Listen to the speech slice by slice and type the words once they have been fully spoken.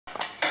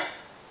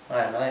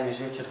Hi, my name is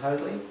Richard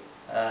Hoadley.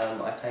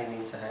 I came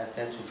in to have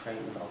dental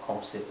treatment of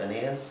composite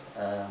veneers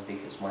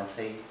because my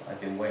teeth, I've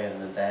been wearing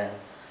them down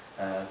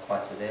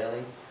quite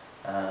severely,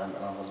 and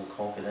I wasn't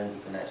confident.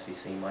 You can actually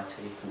see my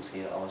teeth, couldn't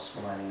see that I was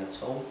smiling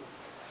at all.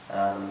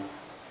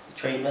 The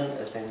treatment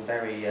has been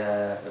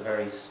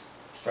very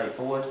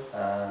straightforward,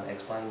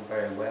 explained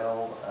very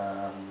well,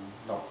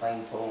 not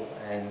painful,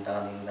 and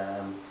done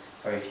in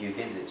very few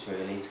visits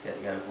really to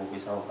get the overall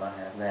result I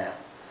have now.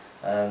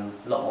 A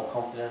lot more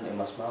confident in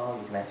my smile.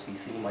 You can actually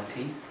see my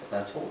teeth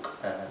when I talk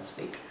and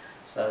speak.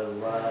 So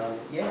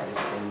yeah,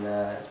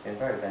 it's been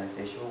very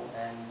beneficial,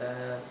 and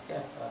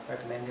yeah, I'd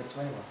recommend it to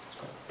anyone. It's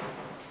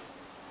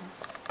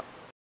great.